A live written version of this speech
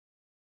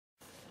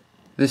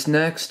This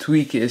next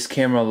tweak is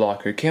camera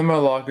locker. Camera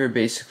locker,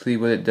 basically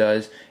what it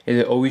does is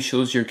it always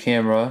shows your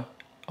camera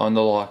on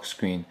the lock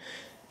screen.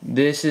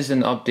 This is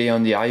an update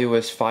on the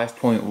iOS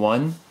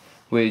 5.1,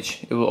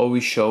 which it will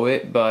always show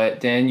it,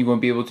 but then you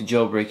won't be able to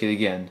jailbreak it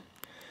again.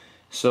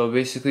 So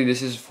basically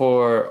this is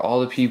for all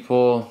the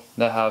people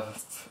that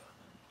have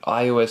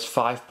iOS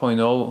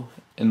 5.0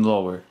 and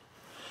lower.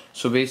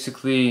 So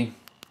basically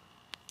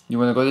you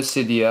want to go to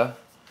Cydia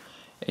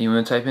and you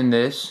want to type in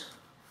this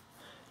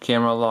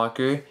camera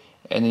locker,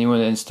 and then you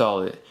want to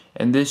install it.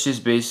 And this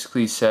just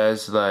basically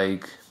says,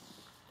 like,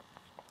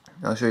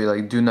 I'll show you,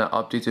 like, do not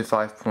update to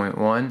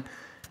 5.1,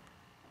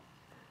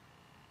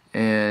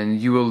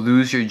 and you will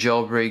lose your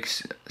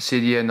jailbreaks,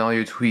 Cydia, and all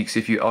your tweaks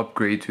if you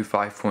upgrade to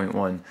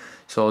 5.1.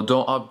 So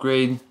don't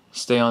upgrade,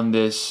 stay on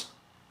this.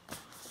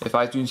 If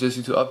iTunes says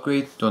you to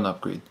upgrade, don't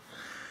upgrade.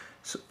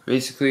 So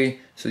basically,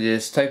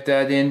 just type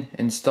that in,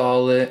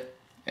 install it,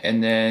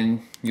 and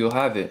then you'll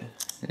have it.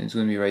 And it's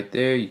going to be right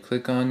there. You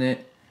click on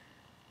it.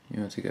 You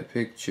want to take a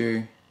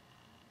picture.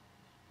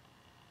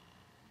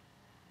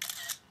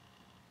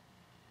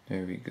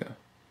 There we go.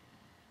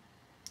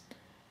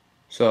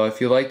 So if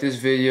you like this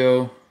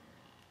video,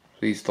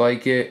 please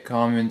like it,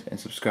 comment, and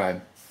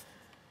subscribe.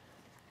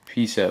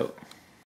 Peace out.